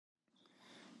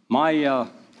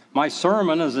My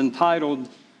sermon is entitled,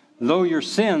 Though Your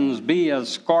Sins Be as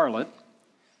Scarlet,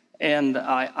 and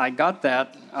I got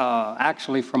that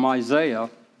actually from Isaiah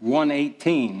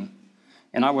 1:18,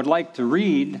 and I would like to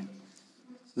read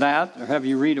that, or have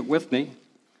you read it with me.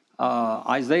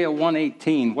 Isaiah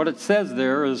 1:18, what it says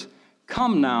there is,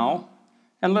 "Come now,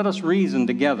 and let us reason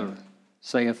together,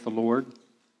 saith the Lord.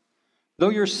 Though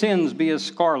your sins be as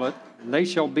scarlet, they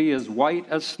shall be as white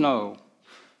as snow.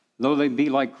 Though they be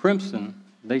like crimson,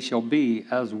 they shall be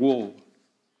as wool."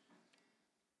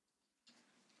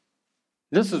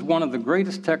 This is one of the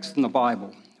greatest texts in the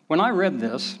Bible. When I read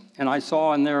this, and I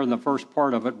saw in there in the first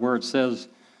part of it where it says,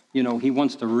 he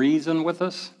wants to reason with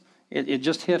us, it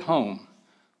just hit home.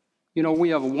 We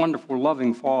have a wonderful,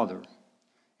 loving Father,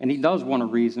 and He does want to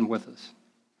reason with us.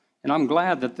 And I'm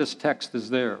glad that this text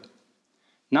is there.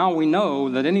 Now we know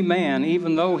that any man,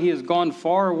 even though he has gone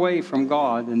far away from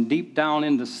God and deep down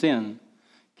into sin,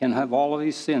 can have all of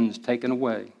these sins taken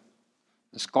away.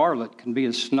 The scarlet can be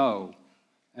as snow,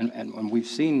 and we've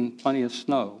seen plenty of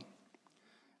snow.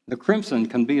 The crimson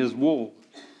can be as wool.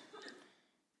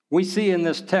 We see in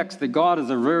this text that God is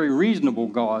a very reasonable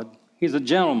God. He's a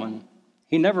gentleman.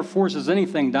 He never forces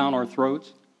anything down our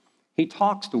throats. He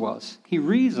talks to us. He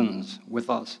reasons with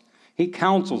us. He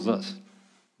counsels us.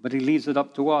 But He leaves it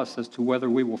up to us as to whether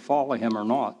we will follow Him or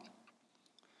not.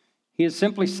 He is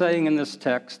simply saying in this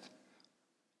text,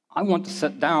 I want to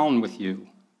sit down with you.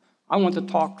 I want to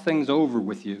talk things over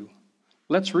with you.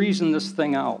 Let's reason this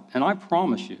thing out. And I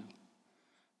promise you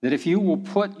that if you will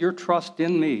put your trust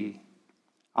in me,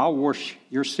 I'll wash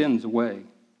your sins away.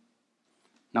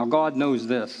 Now, God knows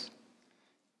this.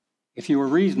 If you are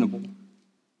reasonable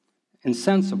and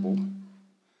sensible,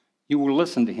 you will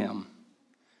listen to Him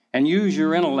and use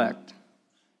your intellect,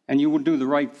 and you will do the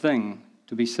right thing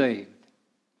to be saved.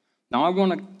 Now, I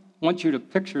want you to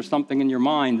picture something in your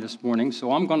mind this morning,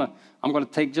 so I'm going to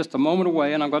take just a moment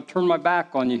away, and I'm going to turn my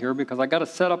back on you here because I got to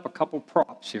set up a couple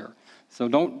props here. So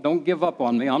don't give up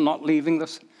on me. I'm not leaving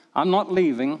this. I'm not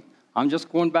leaving. I'm just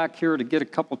going back here to get a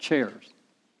couple chairs.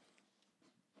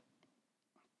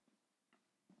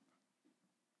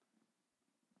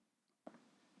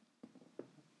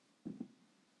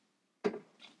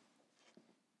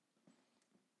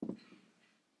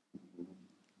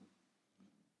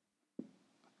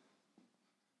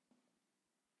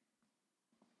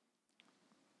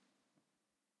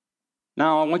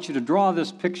 Now, I want you to draw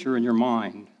this picture in your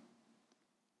mind.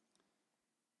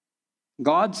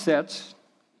 God sits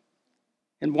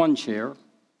in one chair,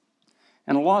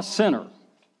 and a lost sinner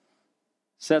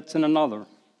sits in another,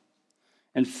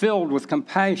 and filled with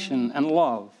compassion and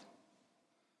love.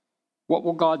 What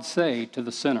will God say to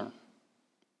the sinner?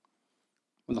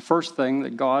 Well, the first thing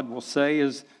that God will say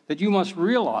is that you must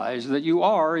realize that you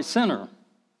are a sinner.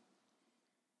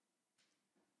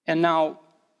 And now,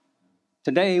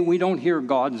 today, we don't hear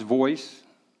God's voice,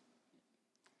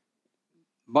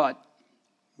 but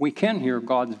we can hear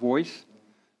God's voice.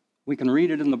 We can read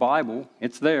it in the Bible.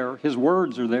 It's there. His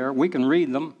words are there. We can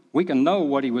read them. We can know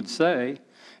what He would say.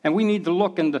 And we need to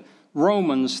look into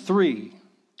Romans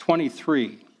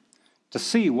 3:23 to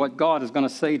see what God is going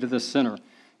to say to this sinner.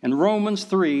 In Romans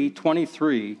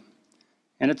 3:23,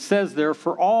 and it says there,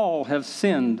 "For all have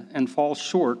sinned and fall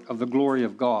short of the glory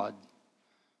of God."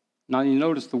 Now, you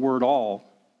notice the word all.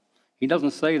 He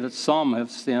doesn't say that some have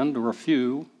sinned or a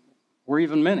few or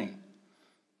even many,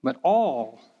 but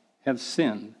all have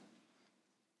sinned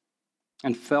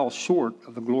and fell short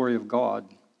of the glory of God.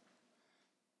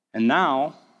 And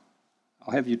now,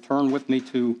 I'll have you turn with me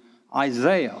to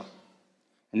Isaiah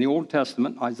in the Old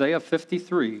Testament, Isaiah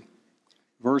 53,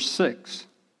 verse 6.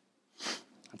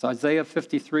 It's Isaiah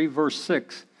 53, verse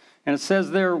 6. And it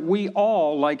says there, "We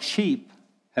all, like sheep,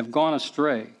 have gone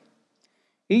astray.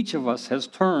 Each of us has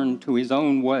turned to his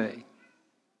own way."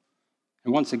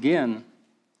 And once again,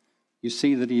 you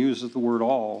see that he uses the word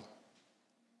all.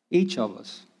 Each of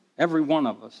us, every one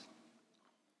of us.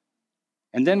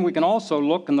 And then we can also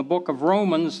look in the book of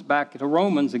Romans, back to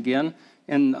Romans again,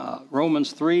 in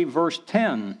Romans 3, verse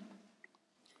 10.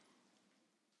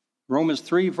 Romans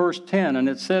 3, verse 10, and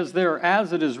it says there,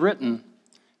 "As it is written,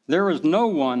 there is no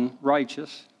one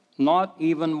righteous, not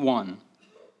even one."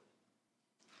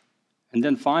 And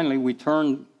then finally, we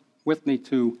turn with me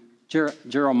to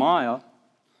Jeremiah,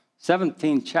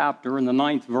 17th chapter in the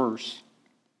 9th verse.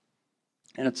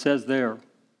 And it says there,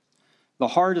 "The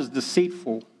heart is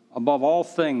deceitful above all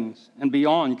things and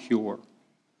beyond cure.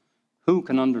 Who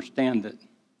can understand it?"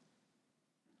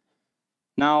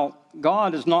 Now,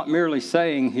 God is not merely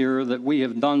saying here that we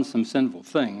have done some sinful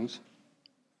things.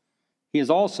 He is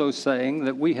also saying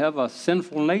that we have a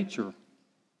sinful nature.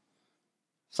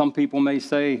 Some people may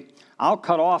say, I'll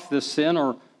cut off this sin,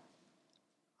 or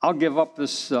I'll give up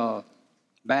this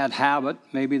bad habit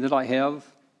maybe that I have.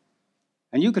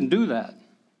 And you can do that,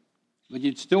 but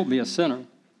you'd still be a sinner.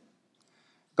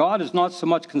 God is not so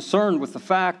much concerned with the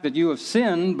fact that you have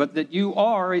sinned, but that you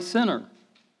are a sinner.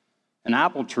 An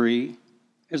apple tree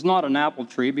is not an apple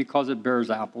tree because it bears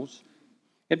apples.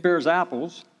 It bears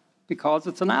apples because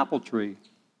it's an apple tree.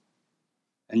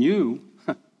 And you,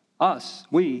 us,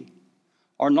 we,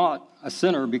 are not a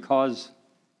sinner because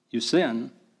you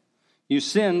sin. You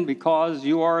sin because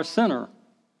you are a sinner.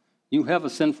 You have a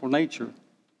sinful nature.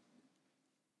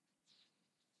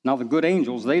 Now the good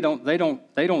angels, they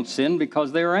don't sin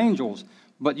because they are angels,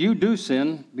 but you do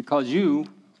sin because you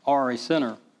are a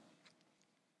sinner.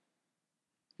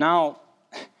 Now,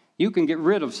 you can get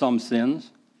rid of some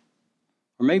sins,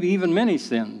 or maybe even many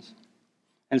sins,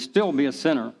 and still be a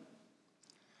sinner.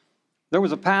 There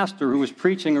was a pastor who was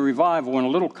preaching a revival in a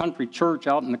little country church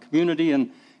out in the community,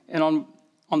 and on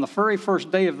the very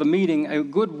first day of the meeting, a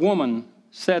good woman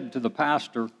said to the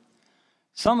pastor,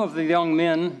 some of the young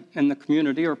men in the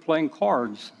community are playing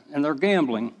cards and they're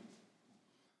gambling.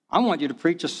 I want you to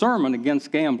preach a sermon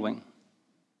against gambling.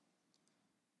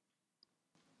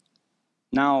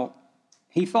 Now,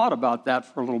 he thought about that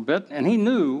for a little bit, and he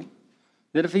knew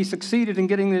that if he succeeded in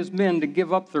getting his men to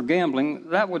give up their gambling,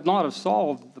 that would not have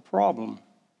solved the problem.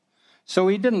 So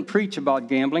he didn't preach about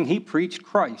gambling. He preached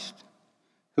Christ,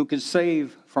 who could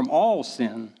save from all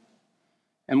sin.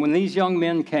 And when these young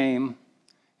men came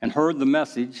and heard the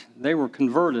message, they were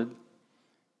converted,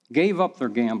 gave up their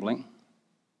gambling.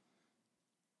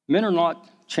 Men are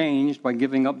not changed by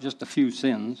giving up just a few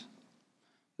sins.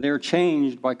 They are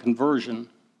changed by conversion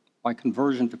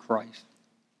to Christ.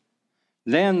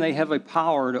 Then they have a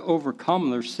power to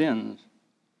overcome their sins.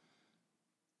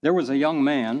 There was a young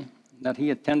man that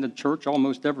he attended church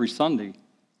almost every Sunday,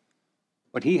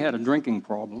 but he had a drinking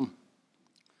problem.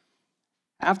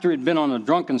 After he'd been on a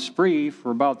drunken spree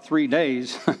for about 3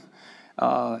 days,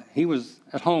 he was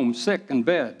at home sick in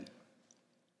bed.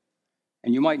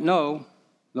 And you might know,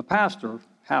 the pastor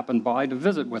happened by to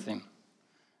visit with him.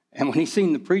 And when he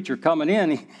seen the preacher coming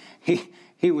in, he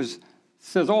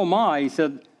says, oh my, he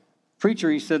said,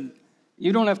 preacher, he said,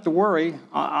 you don't have to worry,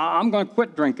 I'm going to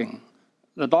quit drinking.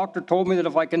 The doctor told me that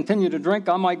if I continue to drink,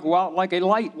 I might go out like a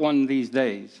light one of these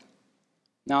days.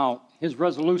 Now, his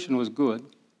resolution was good.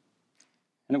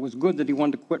 And it was good that he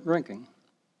wanted to quit drinking.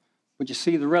 But you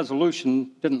see, the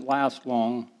resolution didn't last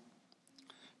long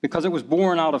because it was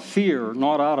born out of fear,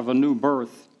 not out of a new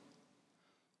birth.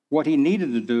 What he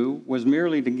needed to do was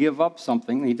merely to give up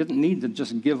something. He didn't need to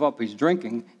just give up his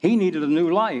drinking. He needed a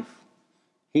new life.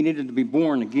 He needed to be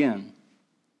born again.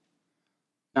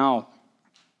 Now,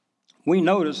 we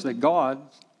notice that God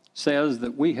says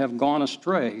that we have gone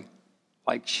astray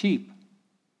like sheep,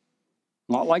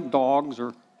 not like dogs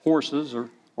or horses or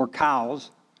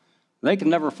cows. They can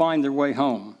never find their way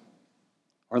home,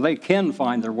 or they can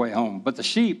find their way home. But the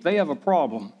sheep, they have a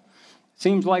problem. It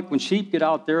seems like when sheep get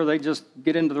out there, they just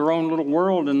get into their own little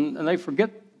world and they forget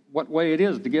what way it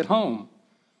is to get home.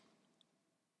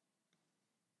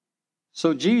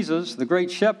 So Jesus, the great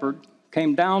shepherd,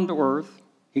 came down to earth.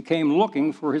 He came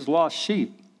looking for his lost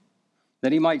sheep,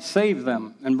 that he might save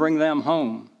them and bring them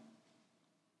home.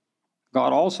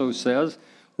 God also says,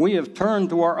 we have turned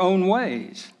to our own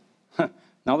ways.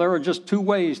 Now, there are just two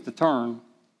ways to turn.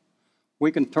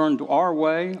 We can turn to our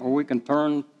way, or we can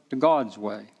turn to God's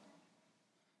way.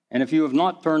 And if you have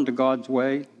not turned to God's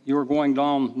way, you are going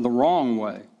down the wrong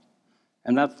way.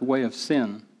 And that's the way of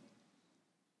sin.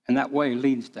 And that way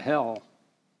leads to hell.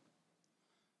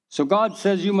 So God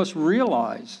says you must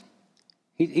realize,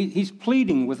 he's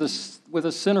pleading with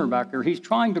a sinner back there. He's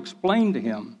trying to explain to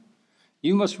him,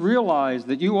 you must realize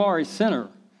that you are a sinner.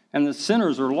 And the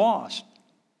sinners are lost.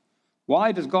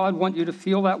 Why does God want you to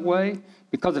feel that way?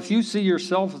 Because if you see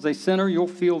yourself as a sinner, you'll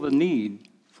feel the need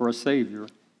for a Savior.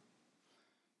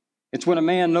 It's when a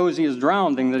man knows he is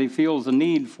drowning that he feels the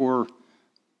need for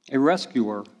a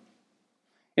rescuer.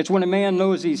 It's when a man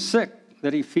knows he's sick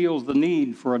that he feels the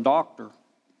need for a doctor.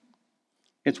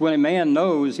 It's when a man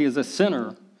knows he is a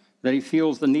sinner that he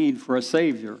feels the need for a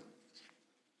Savior.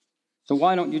 So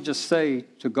why don't you just say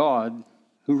to God,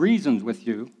 who reasons with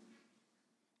you,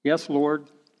 yes, Lord,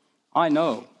 I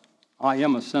know I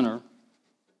am a sinner.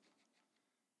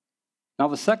 Now,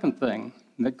 the second thing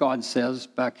that God says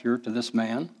back here to this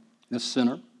man, this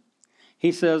sinner,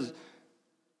 he says,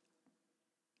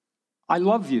 I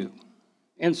love you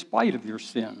in spite of your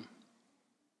sin.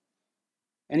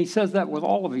 And he says that with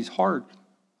all of his heart.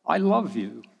 I love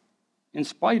you in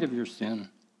spite of your sin.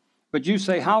 But you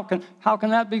say, how can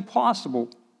that be possible?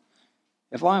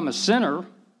 If I'm a sinner,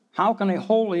 how can a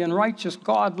holy and righteous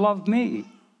God love me?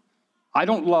 I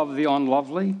don't love the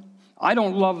unlovely. I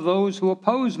don't love those who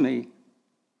oppose me.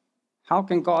 How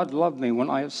can God love me when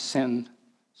I have sinned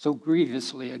so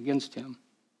grievously against him?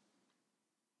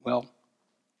 Well,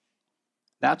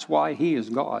 that's why he is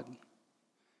God.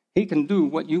 He can do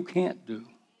what you can't do.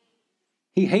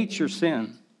 He hates your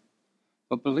sin,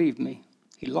 but believe me,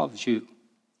 he loves you.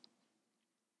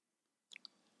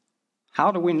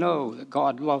 How do we know that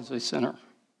God loves a sinner?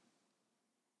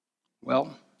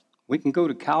 Well, we can go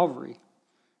to Calvary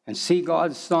and see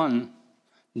God's Son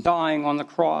dying on the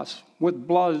cross with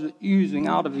blood oozing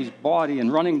out of his body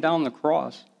and running down the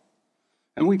cross.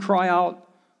 And we cry out,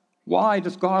 why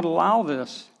does God allow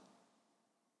this?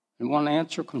 And one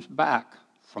answer comes back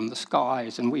from the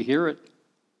skies, and we hear it.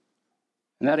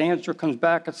 And that answer comes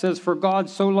back. It says, for God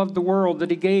so loved the world that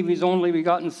he gave his only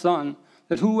begotten Son,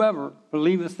 that whoever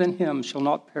believeth in him shall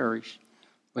not perish,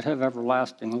 but have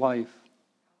everlasting life.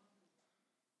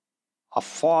 A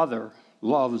father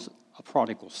loves a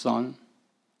prodigal son.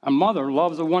 A mother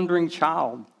loves a wandering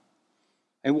child.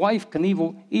 A wife can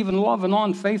even love an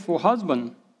unfaithful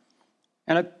husband.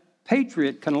 And a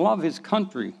patriot can love his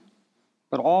country.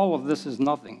 But all of this is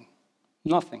nothing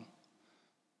to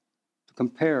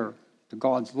compare to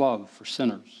God's love for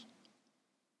sinners.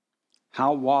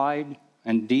 How wide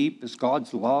and deep is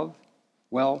God's love?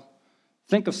 Well,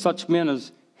 think of such men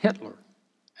as Hitler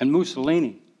and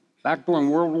Mussolini back during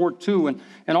World War II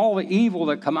and all the evil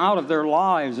that come out of their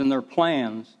lives and their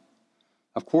plans.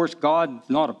 Of course, God does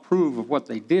not approve of what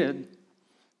they did,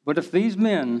 but if these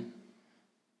men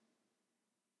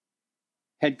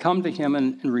had come to him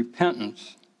in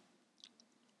repentance,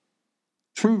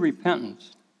 true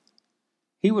repentance,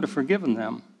 he would have forgiven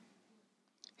them.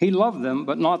 He loved them,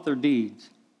 but not their deeds.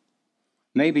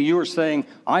 Maybe you are saying,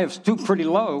 I have stooped pretty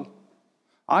low.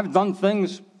 I've done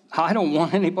things I don't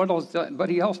want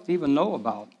anybody else to even know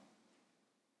about.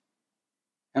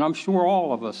 And I'm sure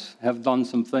all of us have done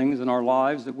some things in our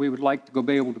lives that we would like to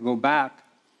be able to go back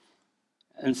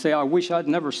and say, I wish I'd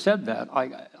never said that.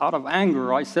 Out of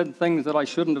anger, I said things that I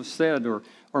shouldn't have said, or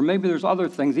maybe there's other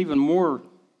things even more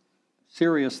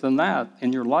serious than that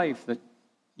in your life that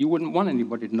you wouldn't want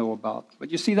anybody to know about. But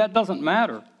you see, that doesn't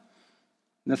matter.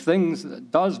 The things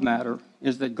that does matter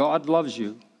is that God loves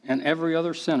you and every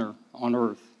other sinner on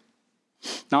earth.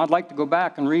 Now, I'd like to go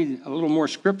back and read a little more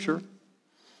scripture.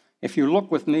 If you look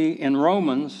with me in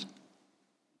Romans,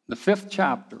 the 5th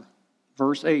chapter,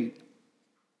 verse 8,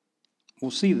 we'll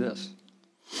see this.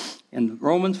 In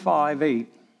Romans 5:8,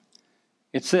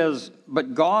 it says,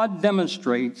 but God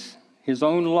demonstrates his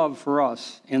own love for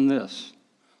us in this: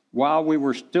 while we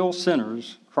were still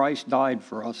sinners, Christ died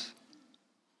for us.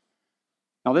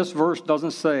 Now, this verse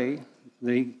doesn't say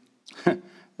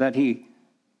that he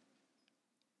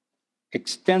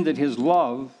extended his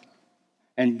love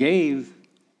and gave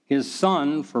his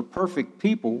Son for perfect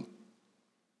people,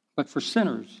 but for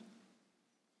sinners.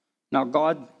 Now,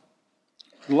 God's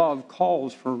love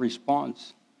calls for a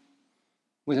response.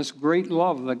 With this great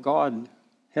love that God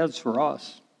has for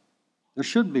us, there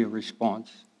should be a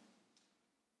response.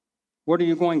 What are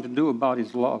you going to do about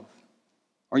his love?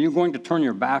 Are you going to turn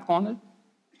your back on it?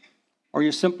 Are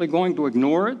you simply going to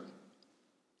ignore it?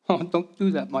 Oh, don't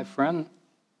do that, my friend.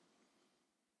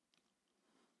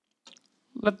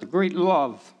 Let the great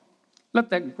love,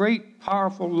 let that great,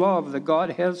 powerful love that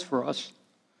God has for us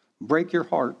break your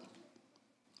heart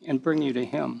and bring you to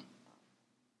him.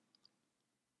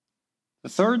 The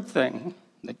third thing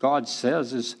that God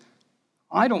says is,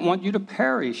 I don't want you to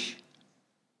perish.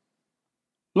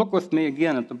 Look with me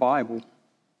again at the Bible.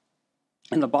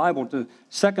 In the Bible to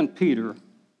 2 Peter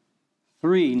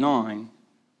 3:9.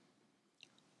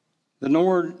 The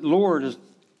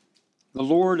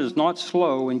Lord is not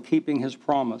slow in keeping his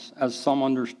promise, as some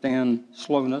understand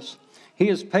slowness. He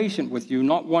is patient with you,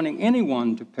 not wanting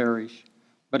anyone to perish,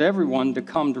 but everyone to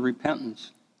come to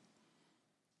repentance.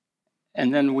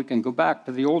 And then we can go back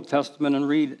to the Old Testament and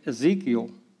read Ezekiel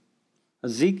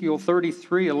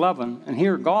 33:11. And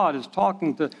here God is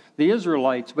talking to the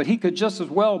Israelites, but he could just as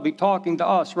well be talking to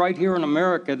us right here in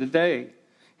America today.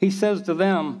 He says to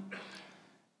them,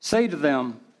 say to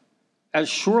them, as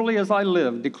surely as I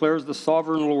live, declares the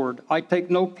sovereign Lord, I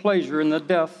take no pleasure in the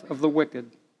death of the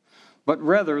wicked, but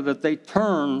rather that they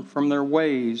turn from their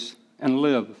ways and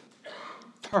live.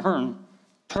 Turn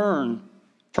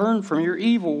from your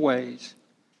evil ways.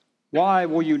 Why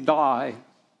will you die,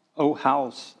 O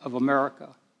house of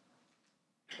America?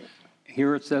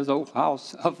 Here it says, O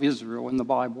house of Israel in the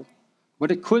Bible.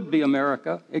 But it could be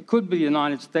America. It could be the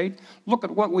United States. Look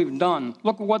at what we've done.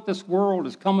 Look at what this world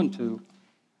is coming to.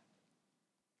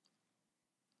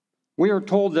 We are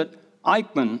told that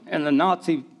Eichmann and the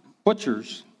Nazi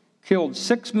butchers killed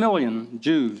 6 million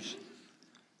Jews.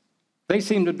 They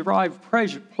seem to derive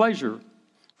pleasure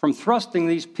from thrusting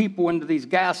these people into these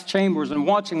gas chambers and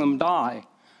watching them die.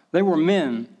 They were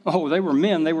men. Oh, they were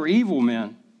men. They were evil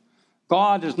men.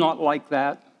 God is not like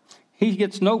that. He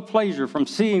gets no pleasure from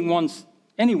seeing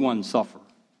anyone suffer.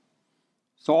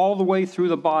 So all the way through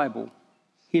the Bible,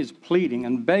 he is pleading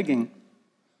and begging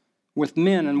with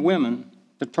men and women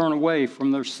to turn away from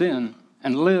their sin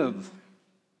and live.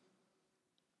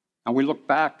 Now we look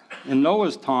back in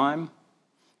Noah's time,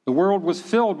 the world was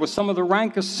filled with some of the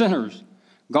rankest sinners.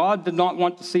 God did not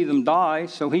want to see them die,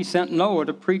 so he sent Noah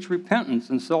to preach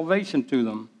repentance and salvation to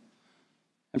them.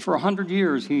 And for 100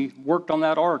 years, he worked on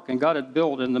that ark and got it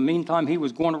built. In the meantime, he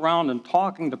was going around and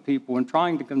talking to people and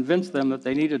trying to convince them that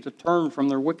they needed to turn from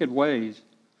their wicked ways.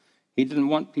 He didn't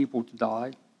want people to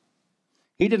die.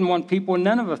 He didn't want people in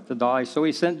Nineveh to die, so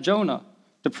he sent Jonah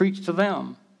to preach to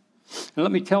them. And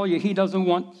let me tell you, he doesn't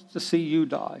want to see you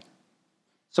die.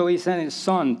 So he sent his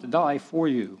son to die for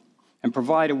you and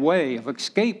provide a way of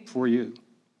escape for you.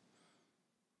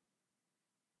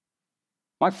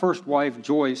 My first wife,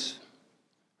 Joyce,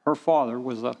 her father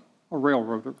was a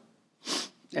railroader,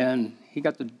 and he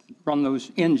got to run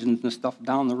those engines and stuff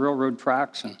down the railroad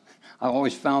tracks, and I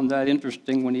always found that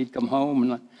interesting when he'd come home,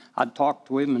 and I'd talk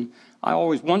to him, and I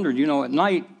always wondered, at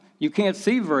night, you can't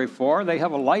see very far. They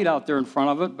have a light out there in front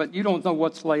of it, but you don't know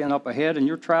what's laying up ahead, and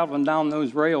you're traveling down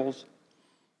those rails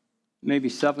maybe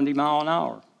 70 miles an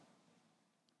hour.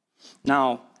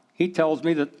 Now, he tells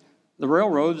me that the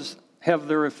railroads have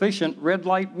their efficient red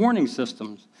light warning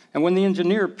systems. And when the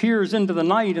engineer peers into the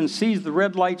night and sees the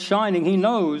red light shining, he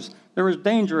knows there is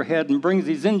danger ahead and brings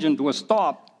his engine to a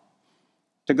stop.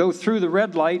 To go through the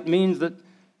red light means that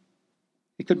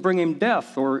it could bring him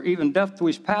death or even death to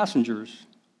his passengers.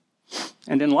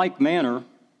 And in like manner,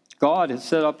 God has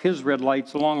set up his red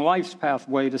lights along life's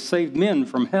pathway to save men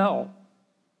from hell.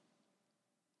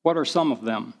 What are some of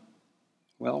them?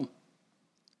 Well,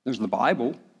 there's the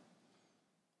Bible.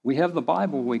 We have the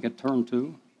Bible we could turn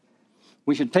to.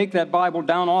 We should take that Bible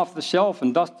down off the shelf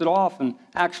and dust it off and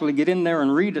actually get in there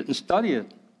and read it and study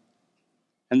it.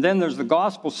 And then there's the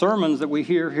gospel sermons that we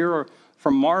hear here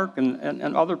from Mark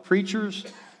and other preachers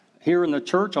here in the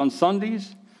church on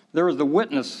Sundays. There is the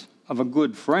witness of a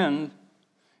good friend.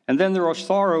 And then there are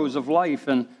sorrows of life.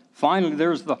 And finally,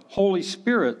 there's the Holy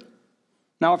Spirit.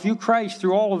 Now, if you crash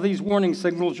through all of these warning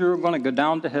signals, you're going to go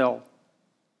down to hell.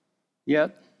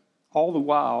 Yet, all the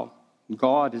while,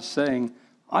 God is saying,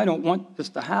 I don't want this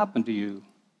to happen to you.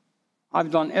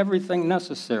 I've done everything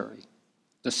necessary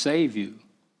to save you.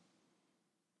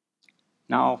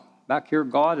 Now, back here,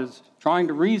 God is trying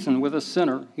to reason with a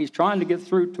sinner. He's trying to get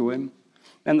through to him.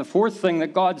 And the fourth thing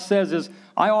that God says is,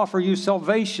 I offer you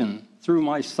salvation through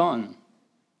my Son.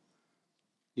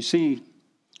 You see,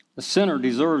 the sinner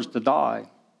deserves to die.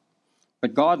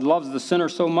 But God loves the sinner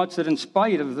so much that in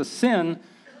spite of the sin,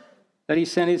 that he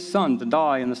sent his Son to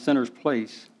die in the sinner's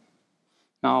place.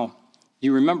 Now,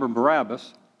 you remember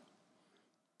Barabbas.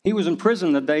 He was in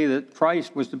prison the day that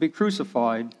Christ was to be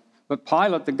crucified. But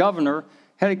Pilate, the governor,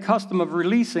 had a custom of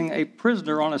releasing a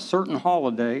prisoner on a certain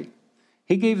holiday.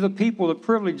 He gave the people the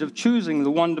privilege of choosing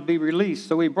the one to be released.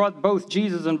 So he brought both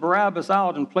Jesus and Barabbas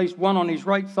out and placed one on his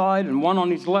right side and one on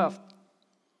his left.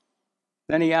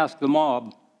 Then he asked the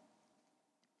mob,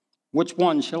 which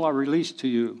one shall I release to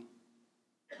you?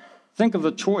 Think of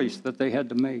the choice that they had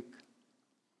to make.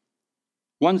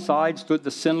 One side stood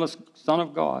the sinless Son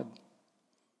of God,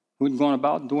 who had gone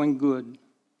about doing good,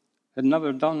 had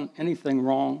never done anything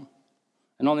wrong.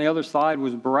 And on the other side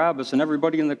was Barabbas, and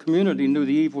everybody in the community knew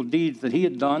the evil deeds that he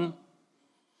had done.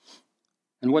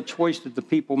 And what choice did the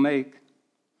people make?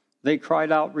 They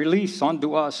cried out, release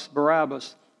unto us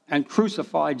Barabbas, and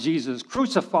crucify Jesus.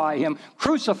 Crucify him,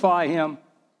 crucify him.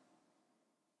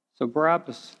 So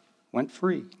Barabbas went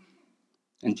free,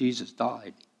 and Jesus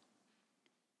died.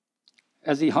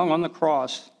 As he hung on the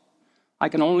cross, I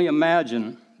can only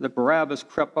imagine that Barabbas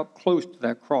crept up close to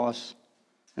that cross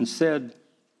and said,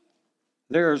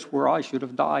 there's where I should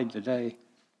have died today.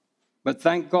 But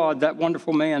thank God that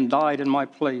wonderful man died in my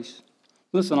place.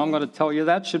 Listen, I'm going to tell you,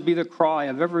 that should be the cry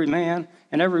of every man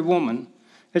and every woman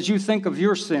as you think of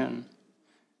your sin.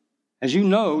 As you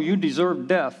know you deserve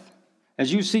death,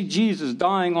 as you see Jesus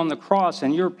dying on the cross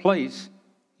in your place,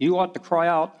 you ought to cry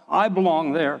out, I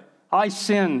belong there. I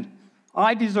sinned.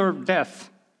 I deserve death.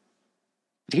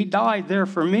 But he died there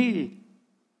for me.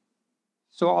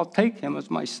 So I'll take him as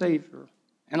my Savior,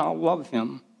 and I'll love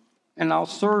him, and I'll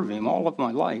serve him all of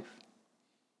my life.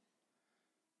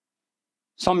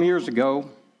 Some years ago,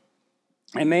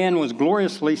 a man was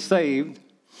gloriously saved,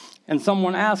 and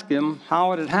someone asked him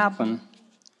how it had happened.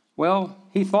 Well,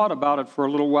 he thought about it for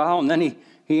a little while, and then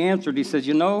he answered. He said,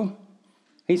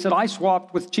 he said, I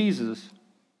swapped with Jesus.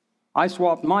 I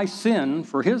swapped my sin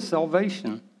for his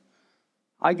salvation.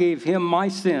 I gave him my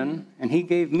sin, and he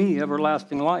gave me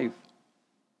everlasting life.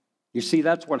 You see,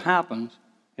 that's what happens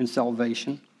in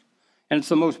salvation. And it's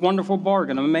the most wonderful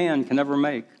bargain a man can ever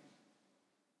make.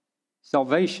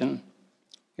 Salvation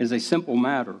is a simple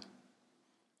matter.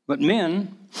 But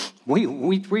men,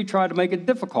 we try to make it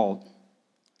difficult.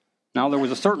 Now, there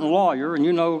was a certain lawyer, and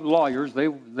lawyers, they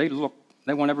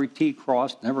want every T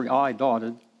crossed and every I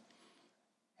dotted.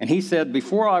 And he said,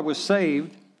 before I was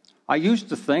saved, I used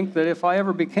to think that if I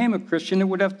ever became a Christian, it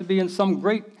would have to be in some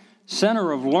great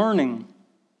center of learning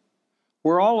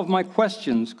where all of my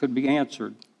questions could be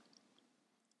answered.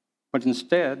 But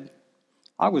instead,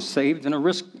 I was saved in a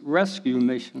rescue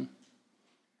mission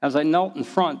as I knelt in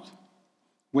front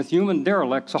with human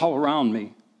derelicts all around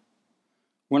me.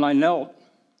 When I knelt,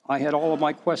 I had all of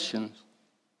my questions.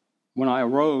 When I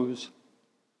arose,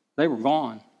 they were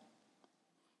gone.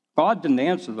 God didn't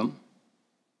answer them.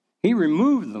 He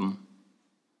removed them.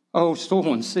 Oh,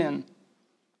 stolen sin.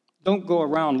 Don't go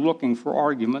around looking for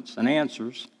arguments and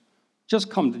answers. Just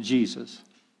come to Jesus.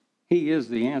 He is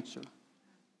the answer.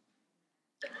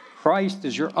 Christ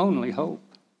is your only hope.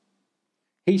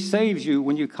 He saves you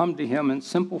when you come to him in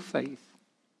simple faith.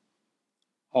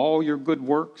 All your good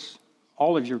works,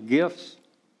 all of your gifts,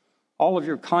 all of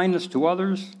your kindness to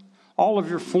others, all of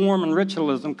your form and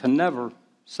ritualism can never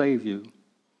save you.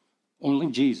 Only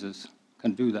Jesus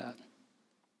can do that.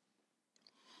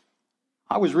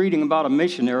 I was reading about a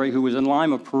missionary who was in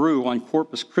Lima, Peru on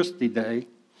Corpus Christi Day.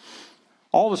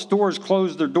 All the stores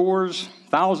closed their doors.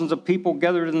 Thousands of people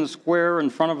gathered in the square in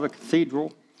front of the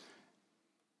cathedral,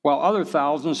 while other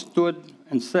thousands stood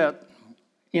and sat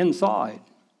inside.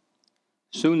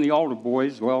 Soon the altar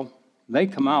boys, they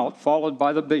come out, followed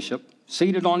by the bishop,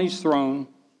 seated on his throne.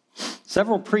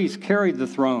 Several priests carried the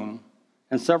throne,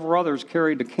 and several others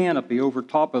carried a canopy over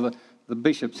top of the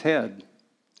bishop's head.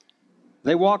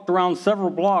 They walked around several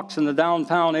blocks in the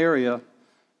downtown area.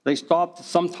 They stopped at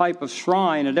some type of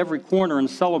shrine at every corner and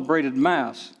celebrated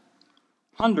Mass.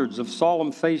 Hundreds of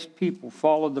solemn-faced people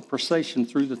followed the procession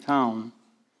through the town.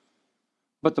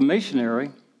 But the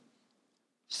missionary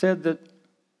said that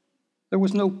there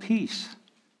was no peace.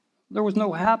 There was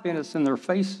no happiness in their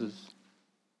faces.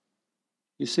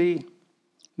 You see,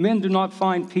 men do not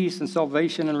find peace and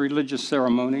salvation in religious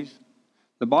ceremonies.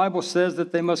 The Bible says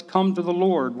that they must come to the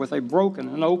Lord with a broken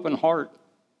and open heart.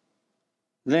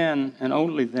 Then, and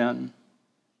only then,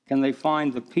 can they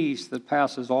find the peace that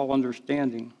passes all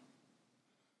understanding.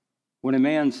 When a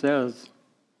man says,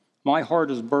 my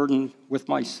heart is burdened with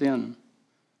my sin,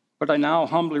 but I now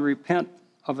humbly repent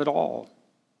of it all,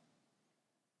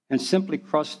 and simply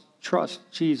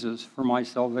trust Jesus for my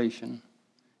salvation.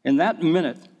 In that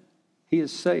minute, he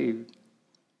is saved,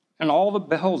 and all the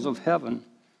bells of heaven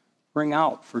ring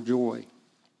out for joy.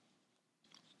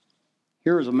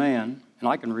 Here is a man, and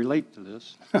I can relate to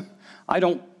this. I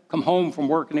don't come home from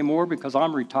work anymore because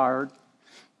I'm retired,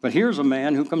 but here's a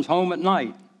man who comes home at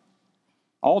night,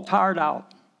 all tired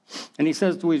out, and he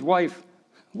says to his wife,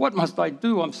 what must I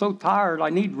do? I'm so tired, I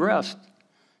need rest.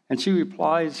 And she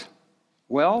replies,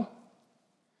 well,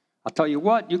 I'll tell you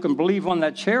what, you can believe on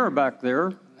that chair back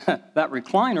there, that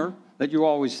recliner that you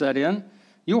always sit in,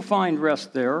 you'll find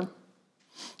rest there.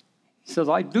 He says,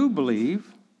 I do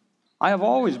believe. I have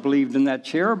always believed in that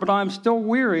chair, but I'm still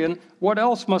weary, and what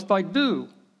else must I do?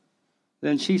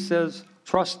 Then she says,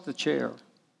 trust the chair.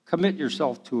 Commit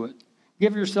yourself to it.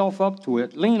 Give yourself up to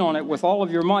it. Lean on it with all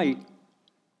of your might.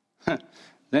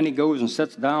 Then he goes and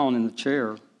sits down in the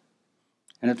chair,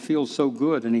 and it feels so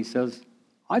good, and he says,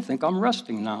 I think I'm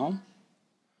resting now.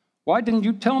 Why didn't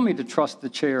you tell me to trust the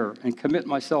chair and commit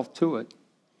myself to it?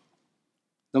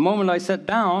 The moment I sat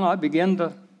down, I began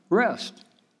to rest.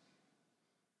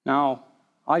 Now,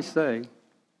 I say,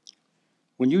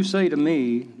 when you say to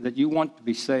me that you want to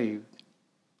be saved,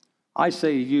 I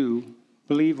say to you,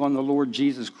 believe on the Lord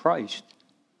Jesus Christ,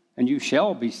 and you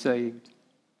shall be saved.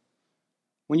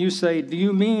 When you say, do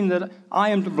you mean that I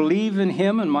am to believe in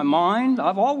him in my mind?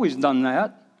 I've always done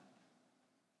that.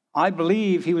 I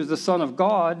believe he was the Son of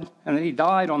God and that he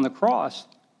died on the cross.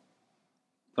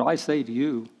 But I say to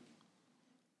you,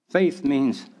 faith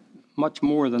means much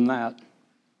more than that.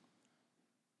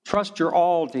 Trust your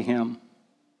all to him,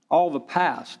 all the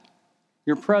past,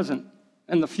 your present,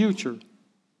 and the future.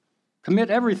 Commit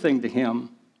everything to him.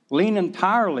 Lean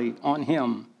entirely on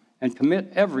him and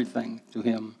commit everything to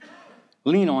him.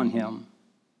 Lean on him.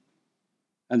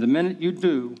 And the minute you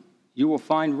do, you will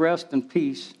find rest and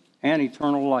peace and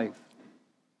eternal life.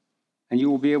 And you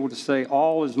will be able to say,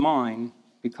 all is mine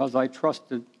because I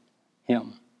trusted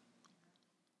him.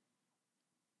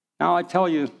 Now I tell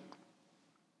you,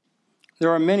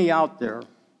 there are many out there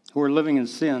who are living in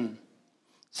sin.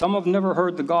 Some have never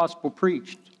heard the gospel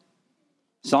preached.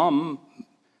 Some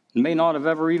may not have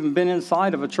ever even been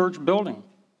inside of a church building.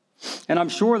 And I'm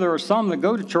sure there are some that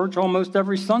go to church almost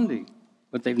every Sunday,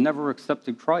 but they've never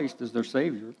accepted Christ as their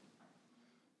Savior.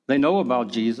 They know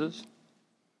about Jesus,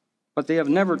 but they have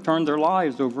never turned their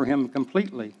lives over him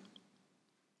completely.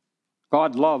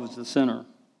 God loves the sinner.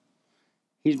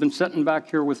 He's been sitting back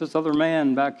here with this other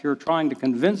man back here trying to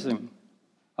convince him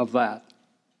of that.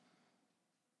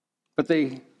 But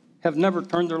they have never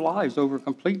turned their lives over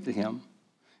complete to him.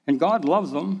 And God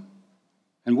loves them,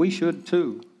 and we should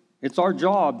too. It's our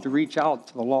job to reach out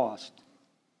to the lost.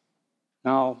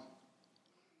 Now,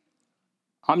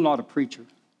 I'm not a preacher.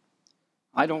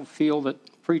 I don't feel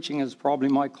that preaching is probably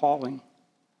my calling.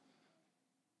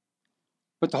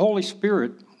 But the Holy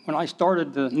Spirit, when I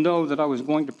started to know that I was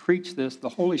going to preach this, the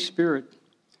Holy Spirit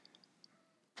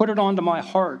put it onto my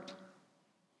heart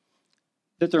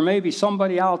that there may be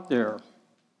somebody out there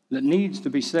that needs to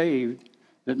be saved,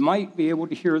 that might be able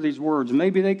to hear these words.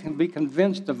 Maybe they can be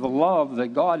convinced of the love that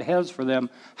God has for them,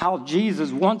 how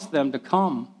Jesus wants them to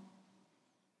come.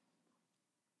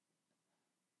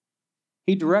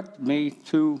 He directed me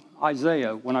to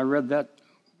Isaiah when I read that,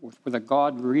 where that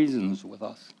God reasons with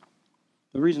us.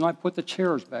 The reason I put the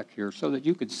chairs back here, so that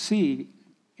you could see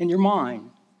in your mind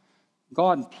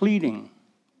God pleading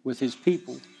with his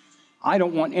people. I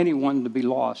don't want anyone to be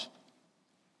lost.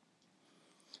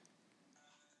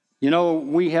 You know,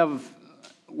 we have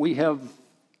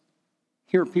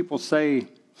hear people say,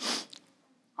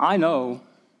 I know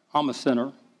I'm a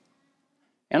sinner,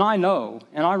 and I know,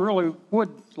 and I really would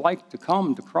like to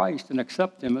come to Christ and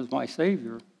accept him as my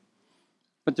Savior.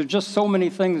 But there's just so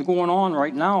many things going on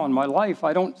right now in my life,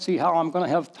 I don't see how I'm going to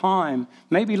have time.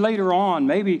 Maybe later on,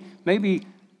 maybe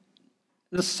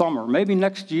this summer, maybe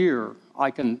next year, I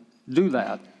can do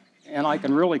that, and I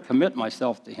can really commit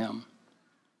myself to him.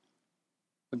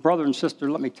 But brother and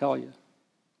sister, let me tell you,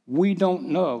 we don't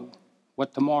know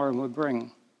what tomorrow will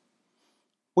bring.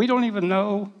 We don't even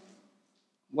know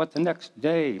what the next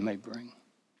day may bring.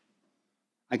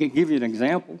 I can give you an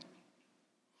example.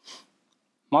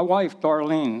 My wife,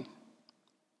 Darlene,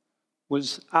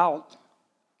 was out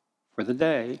for the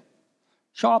day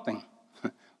shopping.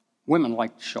 Women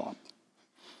like to shop.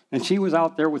 And she was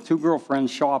out there with two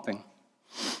girlfriends shopping.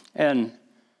 And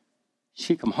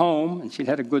she'd come home, and she'd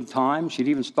had a good time. She'd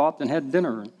even stopped and had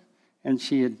dinner. And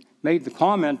she had made the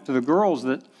comment to the girls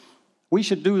that we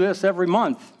should do this every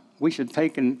month. We should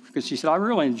take, because she said, I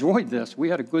really enjoyed this. We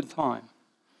had a good time.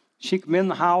 She came in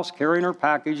the house carrying her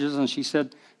packages, and she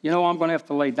said, you know, I'm going to have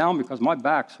to lay down because my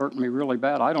back's hurting me really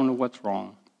bad. I don't know what's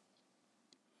wrong.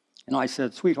 And I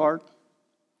said, sweetheart,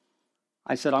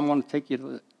 I said, I'm going to take you to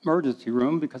the emergency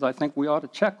room because I think we ought to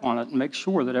check on it and make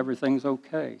sure that everything's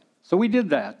okay. So we did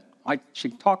that. She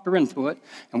talked her into it,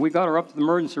 and we got her up to the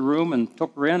emergency room and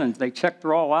took her in, and they checked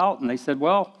her all out, and they said,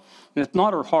 well, it's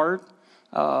not her heart.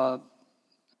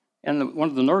 And one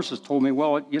of the nurses told me,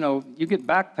 well, you know, you get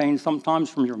back pain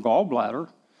sometimes from your gallbladder.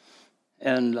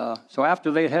 And so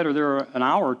after they had her there an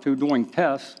hour or two doing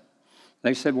tests,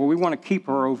 they said, well, we want to keep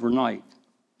her overnight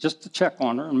just to check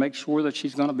on her and make sure that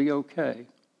she's going to be okay.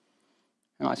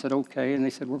 And I said, okay. And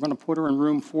they said, we're going to put her in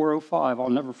room 405. I'll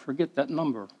never forget that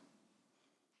number.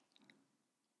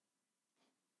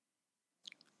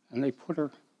 And they put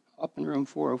her up in room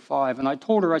 405. And I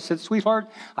told her, I said, sweetheart,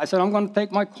 I said, I'm going to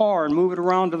take my car and move it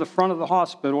around to the front of the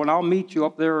hospital, and I'll meet you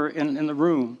up there in the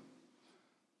room.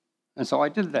 And so I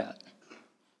did that.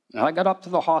 And I got up to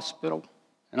the hospital,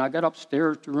 and I got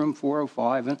upstairs to room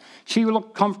 405, and she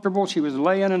looked comfortable. She was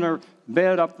laying in her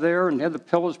bed up there and had the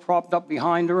pillows propped up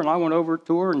behind her, and I went over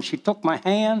to her, and she took my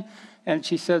hand, and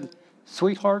she said,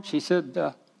 sweetheart, she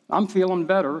said, I'm feeling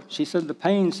better. She said, the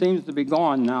pain seems to be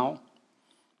gone now,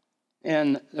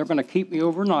 and they're going to keep me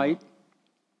overnight,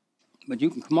 but you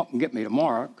can come up and get me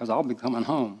tomorrow because I'll be coming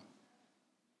home.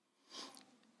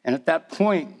 And at that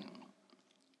point,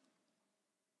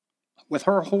 with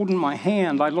her holding my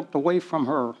hand, I looked away from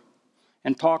her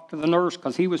and talked to the nurse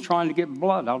because he was trying to get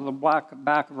blood out of the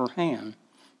back of her hand.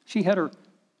 She had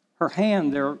her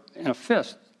hand there in a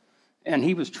fist, and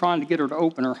he was trying to get her to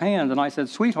open her hand. And I said,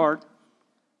 sweetheart,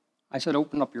 I said,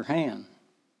 open up your hand.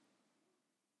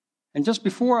 And just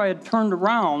before I had turned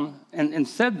around and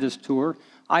said this to her,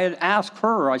 I had asked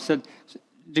her, I said,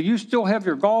 do you still have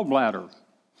your gallbladder?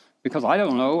 because I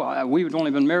don't know. We've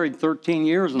only been married 13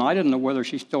 years, and I didn't know whether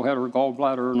she still had her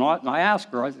gallbladder or not. And I asked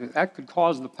her, I said, that could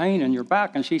cause the pain in your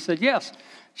back. And she said, yes.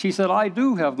 She said, I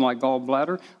do have my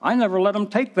gallbladder. I never let them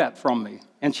take that from me.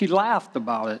 And she laughed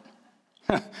about it.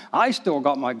 I still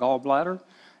got my gallbladder.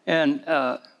 And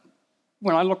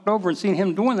when I looked over and seen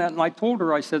him doing that, and I told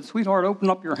her, I said, sweetheart, open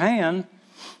up your hand.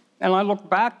 And I looked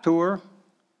back to her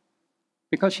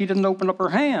because she didn't open up her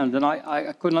hand, and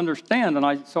I couldn't understand.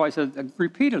 And so I said, I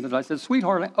repeated it. I said,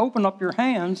 sweetheart, open up your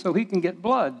hand so he can get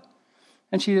blood.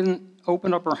 And she didn't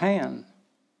open up her hand.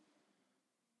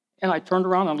 And I turned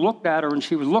around and looked at her, and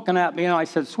she was looking at me, and I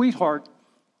said, sweetheart,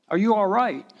 are you all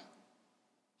right?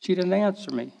 She didn't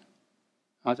answer me.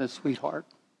 I said, sweetheart,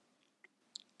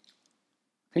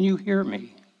 can you hear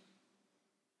me?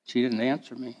 She didn't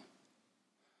answer me.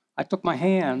 I took my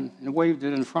hand and waved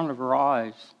it in front of her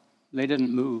eyes. They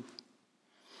didn't move.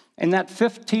 In that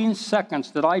 15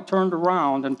 seconds that I turned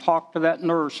around and talked to that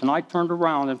nurse, and I turned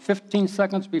around, and 15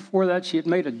 seconds before that, she had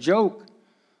made a joke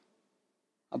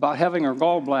about having her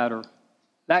gallbladder.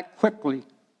 That quickly,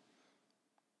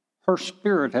 her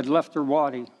spirit had left her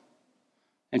body,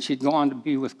 and she'd gone to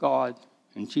be with God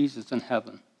and Jesus in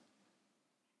heaven.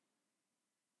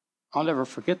 I'll never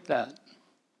forget that.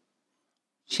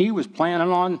 She was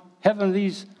planning on having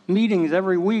these meetings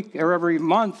every week or every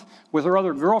month with her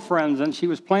other girlfriends, and she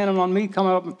was planning on me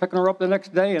coming up and picking her up the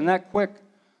next day, and that quick,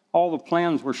 all the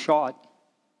plans were shot.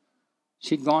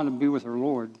 She'd gone to be with her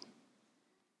Lord.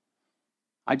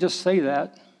 I just say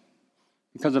that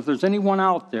because if there's anyone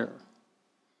out there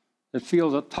that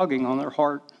feels a tugging on their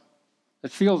heart,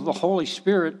 that feels the Holy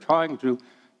Spirit trying to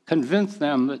convince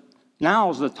them that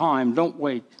now's the time, don't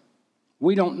wait.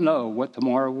 We don't know what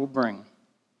tomorrow will bring.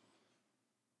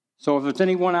 So if there's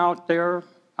anyone out there,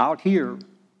 out here,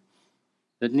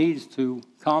 that needs to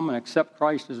come and accept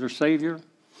Christ as their Savior,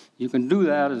 you can do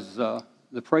that as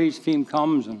the praise team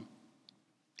comes and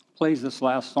plays this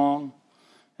last song.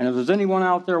 And if there's anyone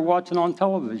out there watching on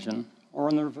television or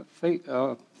on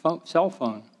their cell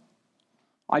phone,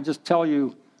 I just tell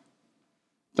you,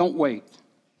 don't wait.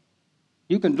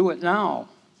 You can do it now.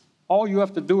 All you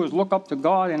have to do is look up to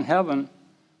God in heaven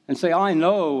and say, I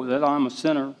know that I'm a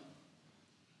sinner,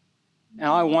 and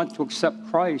I want to accept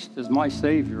Christ as my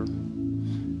Savior.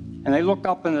 And they look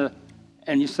up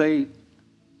and you say,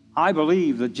 I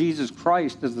believe that Jesus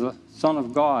Christ is the Son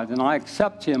of God, and I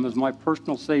accept him as my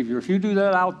personal Savior. If you do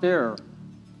that out there,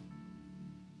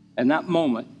 in that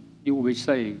moment, you will be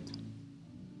saved.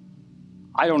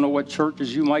 I don't know what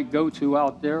churches you might go to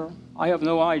out there. I have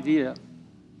no idea.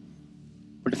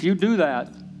 But if you do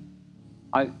that,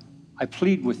 I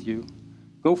plead with you,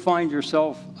 go find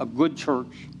yourself a good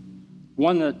church,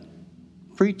 one that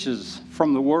preaches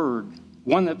from the Word,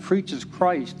 one that preaches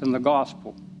Christ and the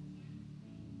gospel.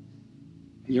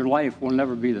 Your life will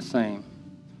never be the same.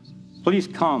 Please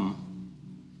come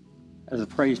as the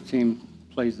praise team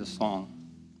plays this song.